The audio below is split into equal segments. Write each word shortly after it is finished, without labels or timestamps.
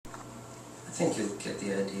I think you'll get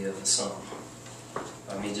the idea of the song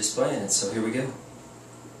by me just playing it, so here we go.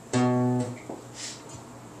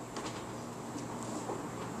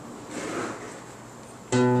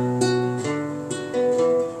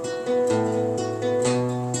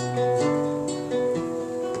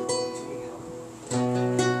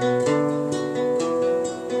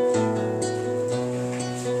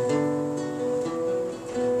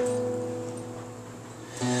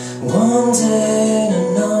 Wanting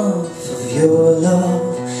enough of your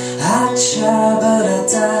love, I try but I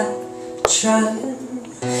die trying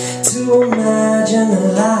to imagine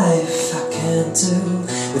a life I can't do.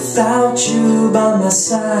 Without you by my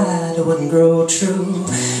side, it wouldn't grow true.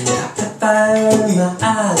 Got that fire in my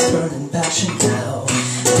eyes, burning passion now.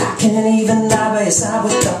 I can't even lie by your side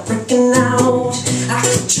without freaking out. I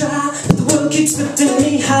could try, but the world keeps lifting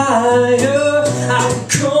me higher. I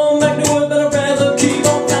could come back to earth, but I'd rather keep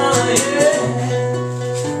on flying.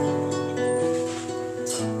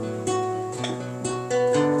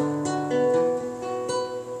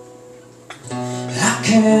 I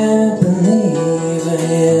can't believe we're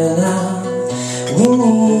here now. We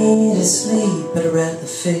need to sleep, but I'd rather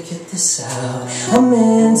figure this out. I'm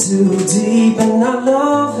in too deep and I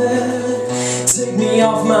love it. Take me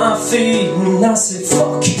off my feet and I say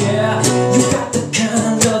fuck yeah. You got the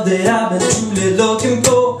kind of love that I've been truly looking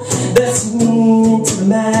for. That's meaning to the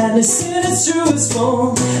madness in its truest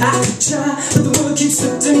form. I could try, but the world keeps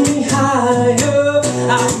lifting me higher.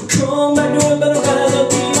 I could come back to it, but I'd rather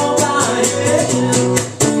keep on flying.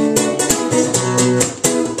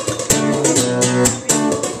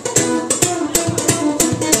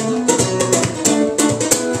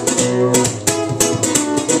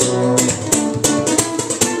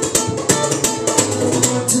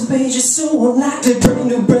 Pages so unlikely, brand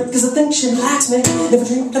new breath, cause I think she likes me. Never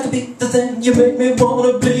dreamed I could be the thing you make me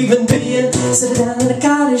wanna believe in being. Sit down in a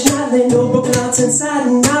cottage nightly, no broken hearts inside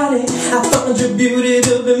and naughty. I found your beauty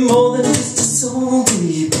to be more than just a soul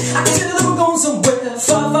deep. I can tell that we're going somewhere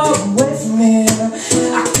far, far away from here.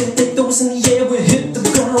 I can take those in the air, we hit the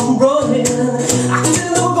ground running. I can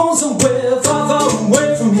tell that we're going somewhere far, far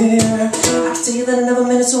away from here. I can tell you that I never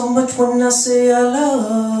meant it so much when I say I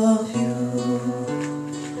love you.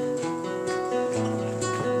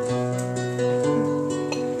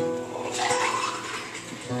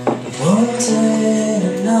 Wanting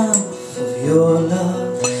enough of your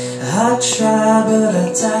love, I try but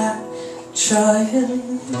I die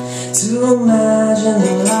trying to imagine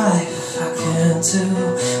a life I can't do.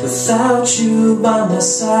 Without you by my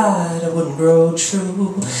side, it wouldn't grow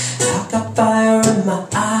true. I got fire in my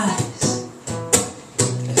eyes,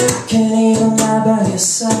 I can't even lie by your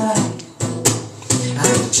side. I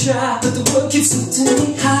could try, but the world keeps lifting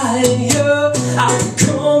me higher. I could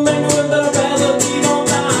come anywhere but I